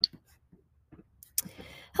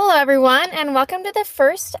Hello, everyone, and welcome to the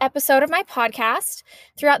first episode of my podcast.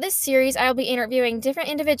 Throughout this series, I will be interviewing different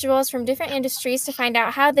individuals from different industries to find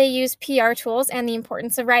out how they use PR tools and the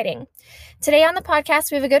importance of writing. Today on the podcast,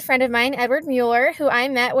 we have a good friend of mine, Edward Mueller, who I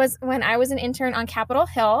met when I was an intern on Capitol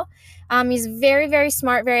Hill. He's very, very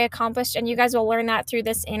smart, very accomplished, and you guys will learn that through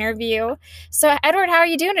this interview. So, Edward, how are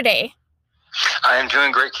you doing today? I am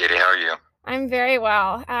doing great, Katie. How are you? I'm very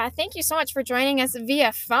well. Thank you so much for joining us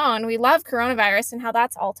via phone. We love coronavirus and how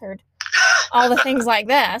that's altered all the things like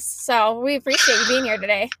this. So we appreciate you being here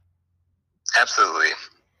today. Absolutely.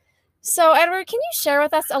 So, Edward, can you share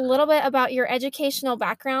with us a little bit about your educational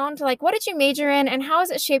background? Like, what did you major in and how has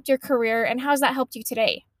it shaped your career and how has that helped you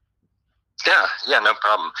today? Yeah, no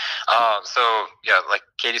problem. Like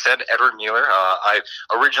Katie said, Edward Mueller. I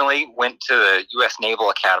originally went to the U.S. Naval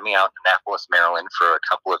Academy out in Annapolis, Maryland for a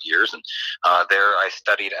couple of years, and there I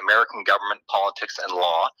studied American government, politics, and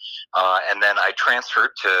law. And then I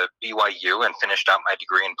transferred to BYU and finished out my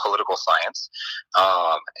degree in political science,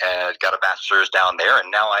 and got a bachelor's down there. And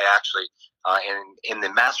now I actually in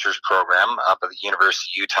the master's program up at the University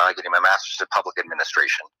of Utah, getting my master's in public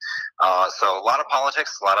administration. So a lot of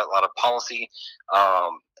politics, a lot of policy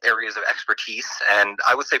areas of expertise, and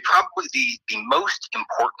I would say probably the most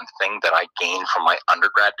important thing that I gained from my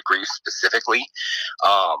undergrad degree specifically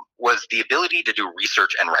was the ability to do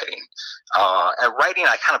research and writing. And writing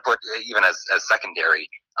I kind of put even as secondary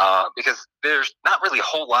because there's not really a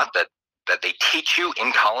whole lot that they teach you in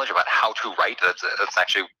college about how to write. That's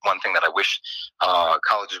actually one thing that I wish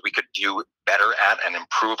colleges we could do better at and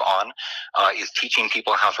improve on is teaching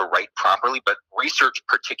people how to write properly, but research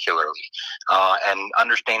particularly, and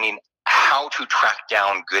understanding how to track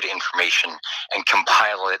down good information and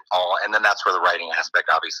compile it all. And then that's where the writing aspect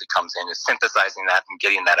obviously comes in, is synthesizing that and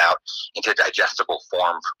getting that out into digestible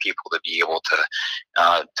form for people to be able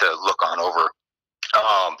to look on over.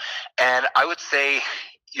 And I would say,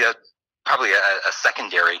 probably a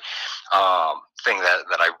secondary thing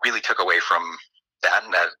that I really took away from that,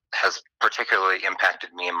 and that has particularly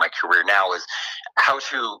impacted me in my career now, is how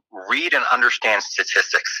to read and understand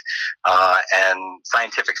statistics and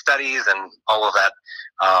scientific studies and all of that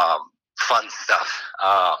fun stuff.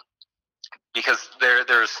 Because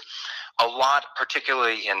there's a lot,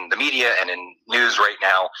 particularly in the media and in news right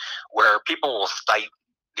now, where people will cite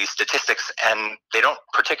these statistics and they don't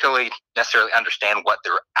particularly necessarily understand what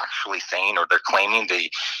they're actually saying or they're claiming. The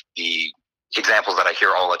examples that I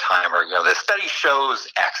hear all the time are, the study shows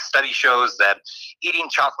X. Study shows that eating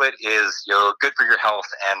chocolate is good for your health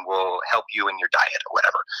and will help you in your diet or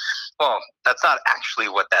whatever. Well, that's not actually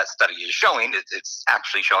what that study is showing. It's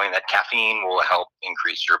actually showing that caffeine will help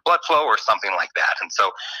increase your blood flow or something like that. And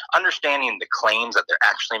so understanding the claims that they're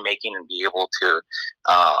actually making and be able to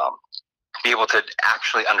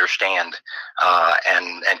actually understand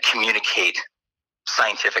and communicate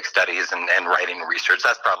scientific studies and writing and research.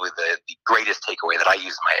 That's probably the greatest takeaway that I use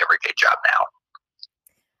in my everyday job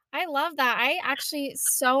now. I love that. I actually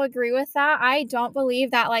so agree with that. I don't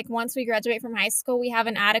believe that once we graduate from high school, we have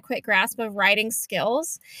an adequate grasp of writing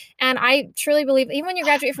skills. And I truly believe even when you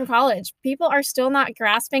graduate from college, people are still not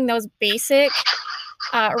grasping those basic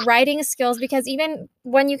writing skills, because even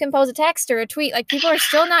when you compose a text or a tweet, people are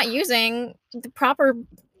still not using the proper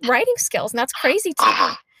writing skills, and that's crazy to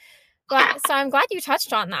me. So I'm glad you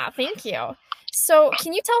touched on that. Thank you. So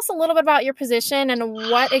can you tell us a little bit about your position and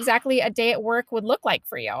what exactly a day at work would look like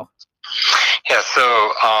for you? Yeah, so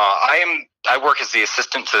I work as the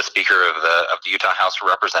assistant to the Speaker of the Utah House of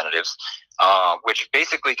Representatives, which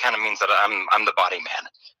basically kind of means that I'm the body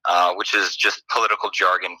man, which is just political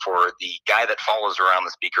jargon for the guy that follows around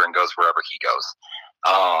the Speaker and goes wherever he goes.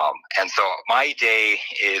 And so my day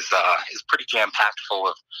is pretty jam-packed full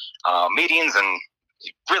of meetings and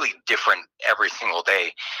really different every single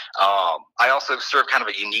day. I also serve kind of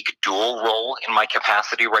a unique dual role in my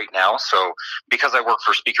capacity right now. So because I work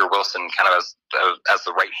for Speaker Wilson kind of as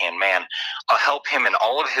the right-hand man, I'll help him in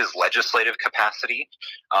all of his legislative capacity,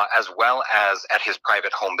 as well as at his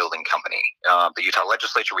private home building company. The Utah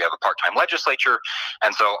legislature, we have a part-time legislature,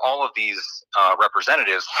 and so all of these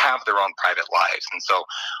representatives have their own private lives. And so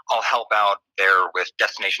I'll help out there with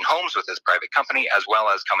Destination Homes with his private company, as well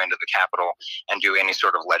as come into the Capitol and do any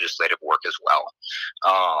sort of legislative work as well.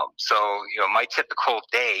 My typical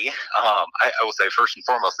day, I will say first and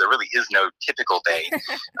foremost, there really is no typical day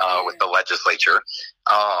with the legislature.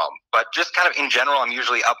 But just kind of in general, I'm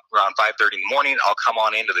usually up around 5:30 in the morning. I'll come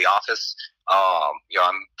on into the office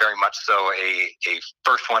I'm very much so a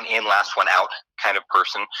first one in, last one out kind of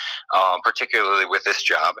person, particularly with this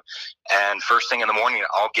job. And first thing in the morning,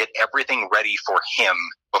 I'll get everything ready for him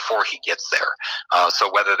before he gets there.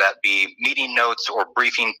 So whether that be meeting notes or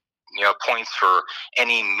briefing, points for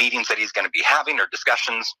any meetings that he's going to be having or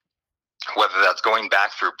discussions, whether that's going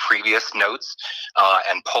back through previous notes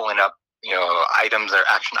and pulling up items or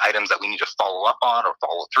action items that we need to follow up on or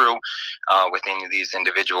follow through with any of these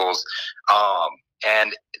individuals.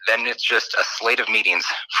 And then it's just a slate of meetings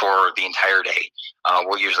for the entire day.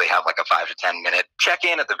 We'll usually have like a 5 to 10 minute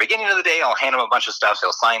check-in at the beginning of the day. I'll hand him a bunch of stuff.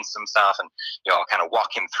 He'll sign some stuff, and I'll kind of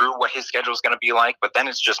walk him through what his schedule is going to be like. But then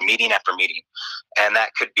it's just meeting after meeting, and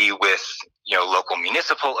that could be with local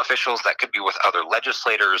municipal officials. That could be with other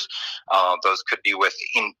legislators. Those could be with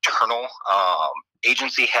internal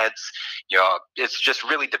agency heads. It's just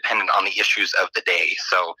really dependent on the issues of the day.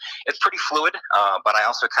 So it's pretty fluid, but I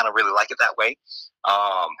also kind of really like it that way.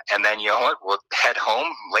 And then we'll head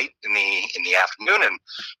home late in the afternoon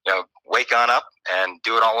and wake on up and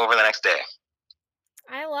do it all over the next day.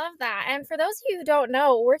 I love that. And for those of you who don't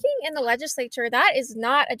know, working in the legislature, that is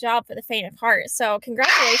not a job for the faint of heart. So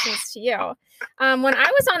congratulations to you. When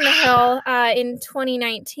I was on the Hill in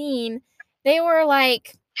 2019, they were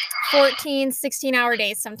like 14, 16-hour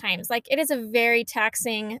days sometimes. Like, it is a very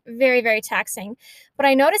taxing, very, very taxing. But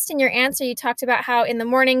I noticed in your answer, you talked about how in the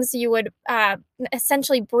mornings you would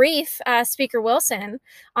essentially brief Speaker Wilson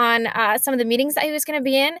on some of the meetings that he was going to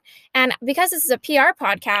be in. And because this is a PR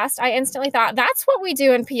podcast, I instantly thought that's what we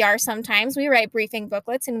do in PR sometimes. We write briefing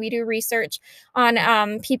booklets and we do research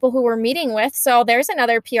on people who we're meeting with. So there's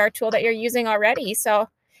another PR tool that you're using already. So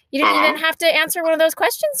you didn't even have to answer one of those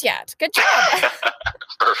questions yet. Good job.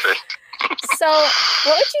 Perfect. So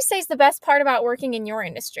what would you say is the best part about working in your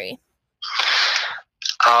industry?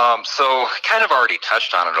 So kind of already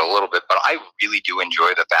touched on it a little bit, but I really do enjoy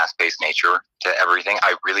the fast-paced nature to everything.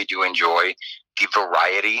 I really do enjoy the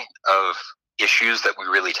variety of issues that we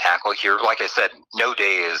really tackle here. Like I said, no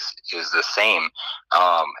day is the same.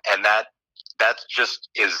 And that just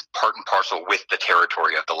is part and parcel with the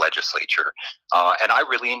territory of the legislature. And I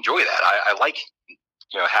really enjoy that. I like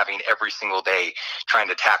having every single day trying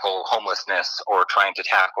to tackle homelessness or trying to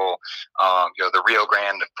tackle, the Rio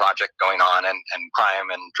Grande project going on and crime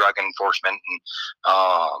and drug enforcement, and,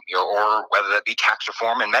 or whether that be tax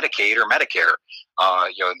reform and Medicaid or Medicare.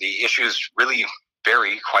 The issues really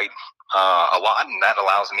vary quite a lot, and that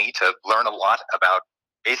allows me to learn a lot about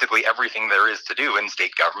basically everything there is to do in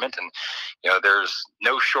state government. And, there's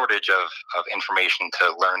no shortage of information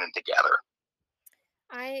to learn and to gather.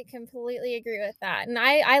 I completely agree with that. And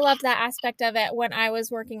I loved that aspect of it when I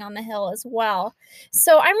was working on the Hill as well.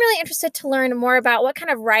 So I'm really interested to learn more about what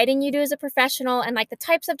kind of writing you do as a professional and like the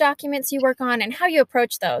types of documents you work on and how you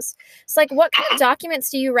approach those. So like, what kind of documents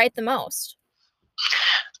do you write the most?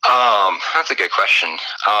 That's a good question.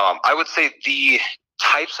 I would say the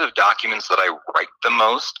types of documents that I write the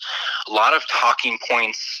most, a lot of talking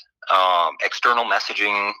points, external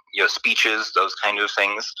messaging, speeches, those kind of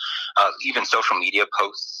things, even social media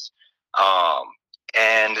posts,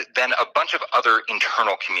 and then a bunch of other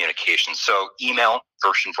internal communications. So email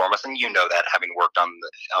first and foremost, and that having worked on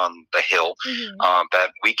the Hill,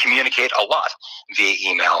 that we communicate a lot via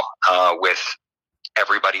email with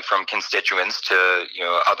everybody from constituents to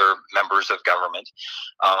other members of government.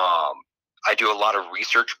 I do a lot of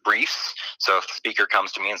research briefs. So if the speaker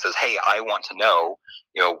comes to me and says, hey, I want to know,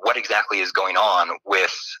 what exactly is going on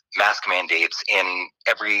with mask mandates in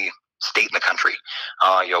every state in the country?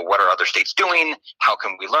 What are other states doing? How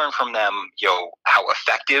can we learn from them? How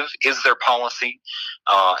effective is their policy?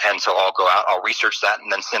 And so I'll go out, I'll research that,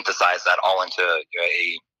 and then synthesize that all into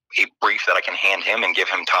a brief that I can hand him and give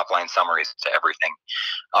him top line summaries to everything.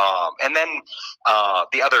 And then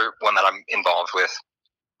the other one that I'm involved with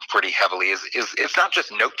pretty heavily is it's not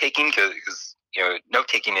just note taking, because note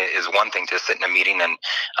taking is one thing to sit in a meeting and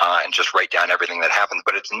just write down everything that happens,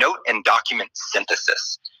 but it's note and document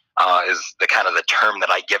synthesis is the kind of the term that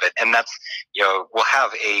I give it. And that's we'll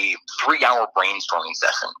have a 3-hour brainstorming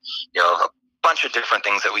session, a bunch of different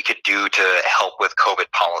things that we could do to help with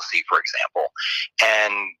COVID policy, for example.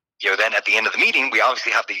 And then at the end of the meeting, we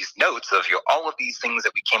obviously have these notes of all of these things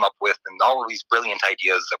that we came up with and all of these brilliant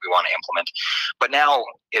ideas that we want to implement. But now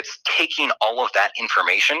it's taking all of that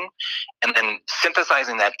information and then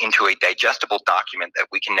synthesizing that into a digestible document that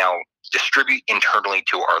we can now distribute internally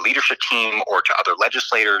to our leadership team or to other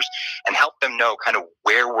legislators and help them know kind of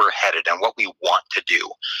where we're headed and what we want to do.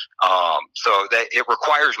 So that it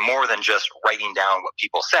requires more than just writing down what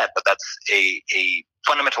people said, but that's a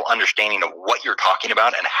fundamental understanding of what you're talking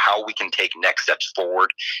about and how we can take next steps forward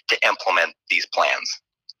to implement these plans.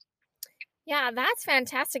 Yeah, that's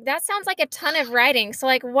fantastic. That sounds like a ton of writing. So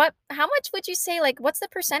like how much would you say, like what's the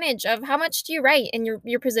percentage of how much do you write in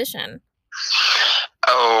your position?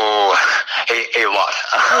 Oh, a lot.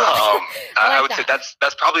 I I like would say that.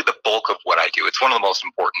 that's probably the bulk of what I do. It's one of the most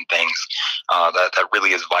important things that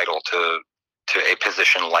really is vital to a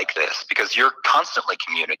position like this, because you're constantly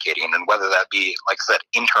communicating, and whether that be, like I said,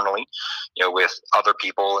 internally, with other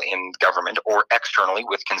people in government, or externally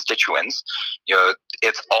with constituents,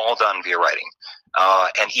 it's all done via writing.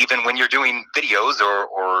 And even when you're doing videos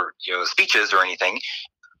or speeches or anything,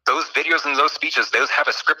 those videos and those speeches, those have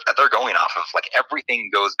a script that they're going off of. Like, everything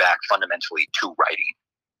goes back fundamentally to writing.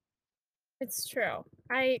 It's true.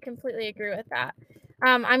 I completely agree with that.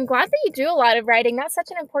 I'm glad that you do a lot of writing. That's such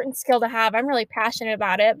an important skill to have. I'm really passionate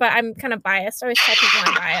about it, but I'm kind of biased. I always tell people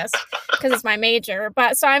I'm biased because it's my major.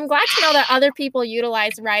 But so I'm glad to know that other people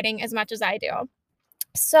utilize writing as much as I do.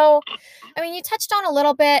 So, I mean, you touched on a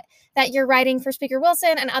little bit that you're writing for Speaker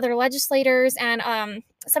Wilson and other legislators, and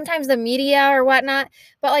sometimes the media or whatnot.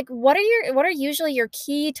 But like, what are usually your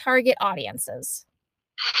key target audiences?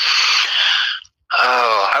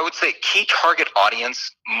 Oh, I would say key target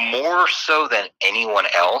audience, more so than anyone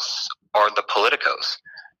else, are the politicos.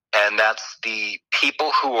 And that's the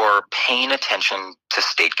people who are paying attention to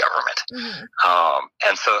state government.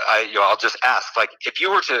 And so I'll just ask, like, if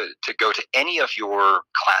you were to go to any of your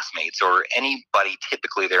classmates or anybody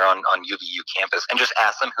typically there on UVU campus and just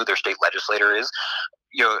ask them who their state legislator is,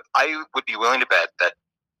 I would be willing to bet that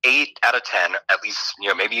 8 out of 10, at least,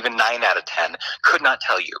 maybe even 9 out of 10, could not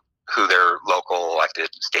tell you who their local elected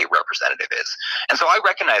state representative is. And so I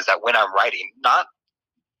recognize that when I'm writing,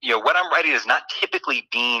 what I'm writing is not typically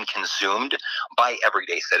being consumed by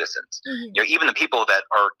everyday citizens. Even the people that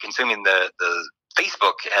are consuming the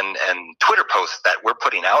Facebook and Twitter posts that we're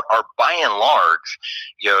putting out are, by and large,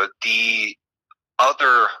 the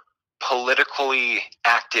other politically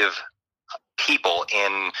active people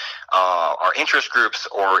in our interest groups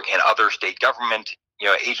or in other state government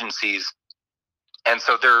agencies. And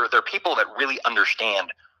so they're people that really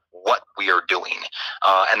understand what we are doing,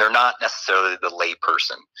 and they're not necessarily the lay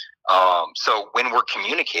person. So when we're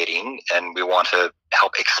communicating and we want to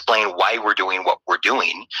help explain why we're doing what we're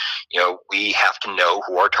doing, we have to know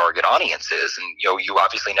who our target audience is. And, you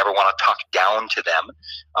obviously never want to talk down to them.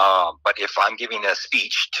 But if I'm giving a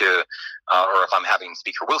speech to, or if I'm having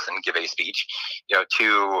Speaker Wilson give a speech,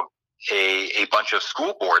 to a bunch of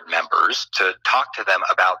school board members to talk to them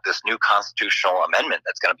about this new constitutional amendment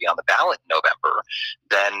that's going to be on the ballot in November,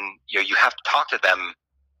 then you have to talk to them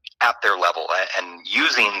at their level and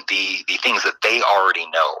using the things that they already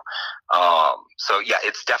know. So yeah,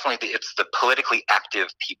 it's definitely it's the politically active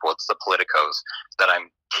people, it's the politicos that I'm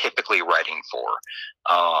typically writing for.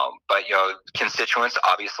 But constituents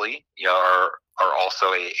obviously are also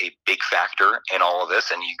a big factor in all of this,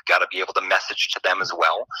 and you've got to be able to message to them as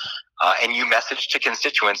well. And you message to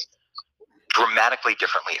constituents dramatically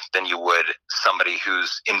differently than you would somebody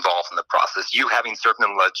who's involved in the process. You having served in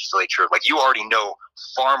the legislature, like, you already know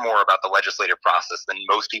far more about the legislative process than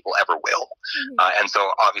most people ever will. And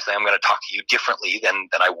so obviously I'm going to talk to you differently than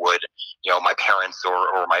I would, my parents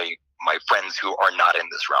or my friends who are not in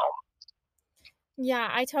this realm. Yeah,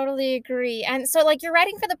 I totally agree. And so, like, you're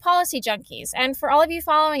writing for the policy junkies. And for all of you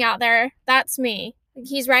following out there, that's me.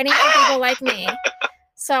 He's writing for people like me.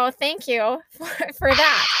 So thank you for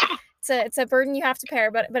that. It's a burden you have to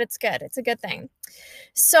bear, but it's good. It's a good thing.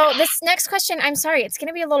 So this next question, I'm sorry, it's going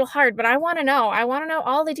to be a little hard, but I want to know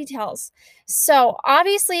all the details. So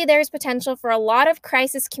obviously there's potential for a lot of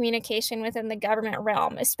crisis communication within the government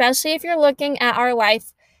realm, especially if you're looking at our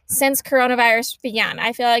life since coronavirus began.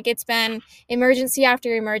 I feel like it's been emergency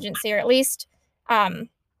after emergency, or at least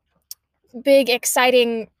big,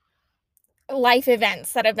 exciting life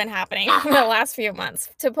events that have been happening in the last few months,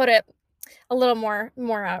 to put it a little more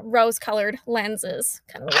rose-colored lenses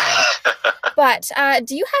kind of way. But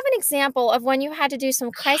do you have an example of when you had to do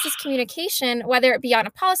some crisis communication, whether it be on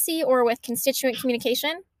a policy or with constituent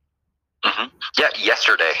communication? Yeah,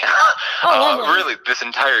 yesterday. Really, this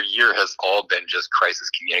entire year has all been just crisis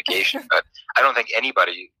communication. But I don't think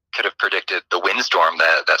anybody could have predicted the windstorm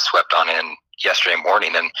that swept on in yesterday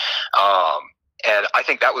morning. And I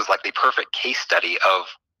think that was like the perfect case study of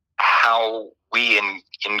how we in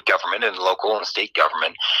government and local and state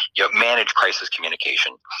government manage crisis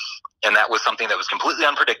communication. And that was something that was completely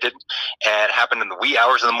unpredicted and happened in the wee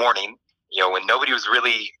hours of the morning, when nobody was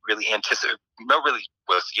really nobody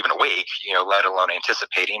was even awake, let alone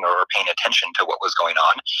anticipating or paying attention to what was going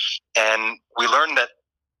on. And we learned that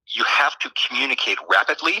you have to communicate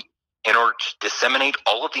rapidly in order to disseminate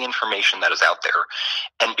all of the information that is out there,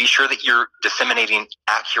 and be sure that you're disseminating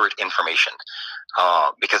accurate information.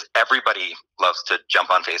 Because everybody loves to jump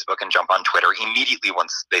on Facebook and jump on Twitter immediately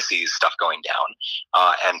once they see stuff going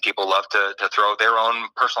down. And people love to throw their own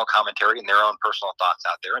personal commentary and their own personal thoughts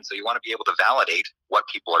out there. And so you want to be able to validate what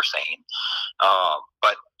people are saying.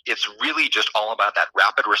 But it's really just all about that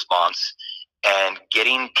rapid response and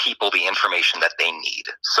getting people the information that they need.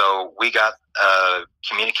 So we got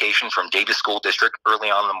communication from Davis School District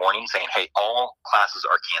early on in the morning saying, hey, all classes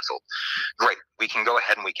are canceled. Great. We can go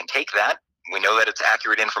ahead and we can take that. We know that it's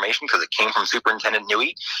accurate information because it came from Superintendent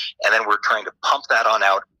Newey, and then we're trying to pump that on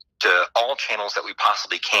out to all channels that we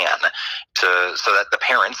possibly can, so that the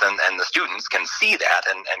parents and the students can see that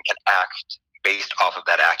and can act based off of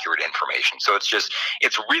that accurate information. So it's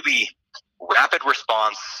really rapid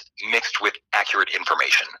response mixed with accurate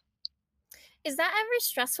information. Is that ever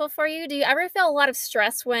stressful for you? Do you ever feel a lot of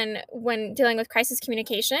stress when dealing with crisis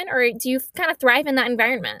communication, or do you kind of thrive in that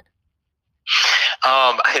environment?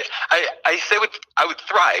 I say I would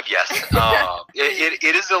thrive, yes.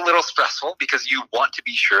 It is a little stressful because you want to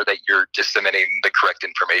be sure that you're disseminating the correct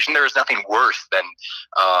information. There is nothing worse than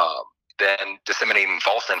disseminating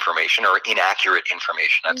false information or inaccurate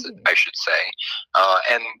information, I should say.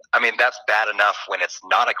 And I mean, that's bad enough when it's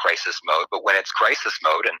not a crisis mode, but when it's crisis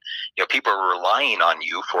mode and people are relying on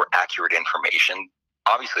you for accurate information,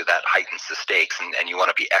 obviously that heightens the stakes, and you want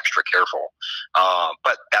to be extra careful.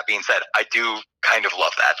 But that being said, I do kind of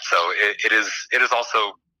love that. So it is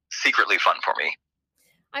also secretly fun for me.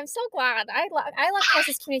 I'm so glad. I love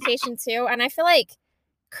crisis communication too, and I feel like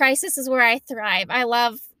crisis is where I thrive. I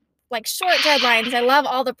love like short deadlines. I love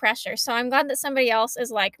all the pressure. So I'm glad that somebody else is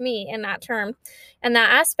like me in that term and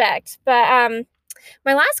that aspect. But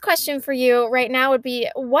my last question for you right now would be,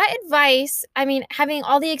 what advice, I mean, having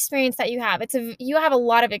all the experience that you have, you have a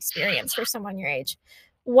lot of experience for someone your age.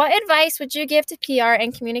 What advice would you give to PR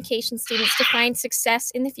and communication students to find success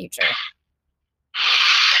in the future?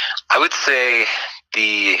 I would say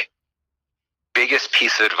the biggest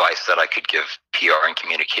piece of advice that I could give PR and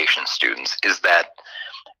communication students is that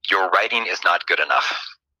your writing is not good enough.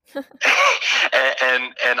 and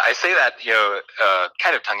I say that,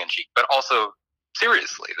 kind of tongue in cheek, but also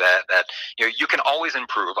seriously, that you can always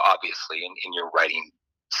improve, obviously, in your writing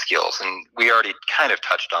skills. And we already kind of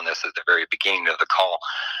touched on this at the very beginning of the call.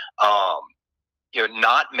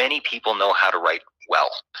 Not many people know how to write well.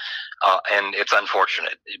 And it's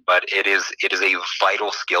unfortunate, but it is a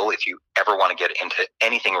vital skill if you ever want to get into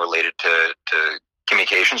anything related to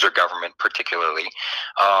communications or government particularly.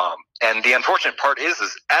 And the unfortunate part is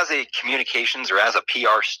as a communications or as a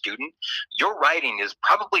PR student, your writing is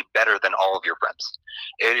probably better than all of your friends.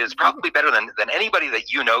 It is probably better than anybody that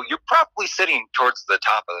you know. You're probably sitting towards the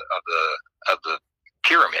top of the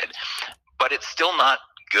pyramid, but it's still not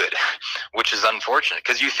good, which is unfortunate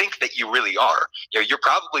because you think that you really are. You're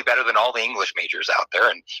probably better than all the English majors out there,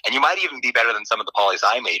 and you might even be better than some of the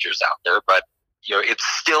poli-sci majors out there, but it's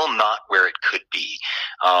still not where it could be.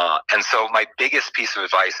 And so my biggest piece of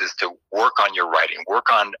advice is to work on your writing,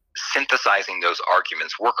 work on synthesizing those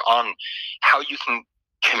arguments, work on how you can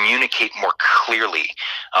communicate more clearly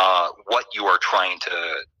what you are trying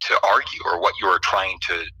to argue or what you are trying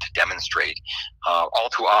to demonstrate. All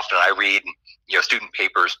too often I read student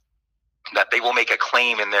papers that they will make a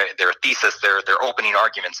claim in their thesis, their opening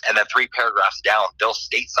arguments, and then 3 paragraphs down, they'll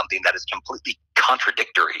state something that is completely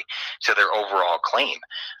contradictory to their overall claim.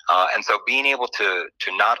 And so being able to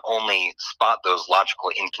not only spot those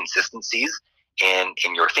logical inconsistencies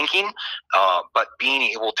in your thinking, but being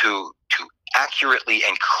able to accurately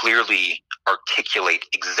and clearly articulate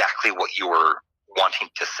exactly what you are wanting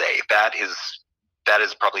to say, that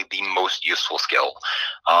is probably the most useful skill.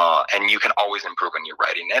 And you can always improve in your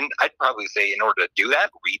writing. And I'd probably say in order to do that,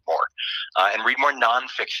 read more. And read more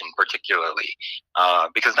nonfiction particularly.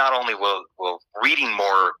 Because not only will reading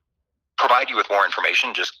more provide you with more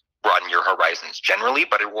information, just broaden your horizons generally,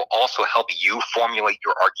 but it will also help you formulate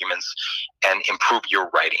your arguments and improve your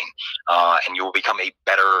writing. And you will become a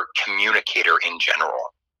better communicator in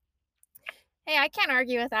general. Hey, I can't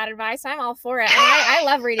argue with that advice. I'm all for it. And I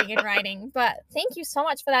love reading and writing. But thank you so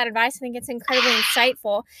much for that advice. I think it's incredibly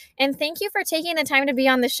insightful. And thank you for taking the time to be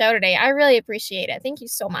on the show today. I really appreciate it. Thank you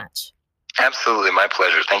so much. Absolutely. My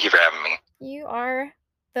pleasure. Thank you for having me. You are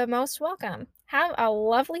the most welcome. Have a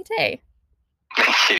lovely day. Thank you.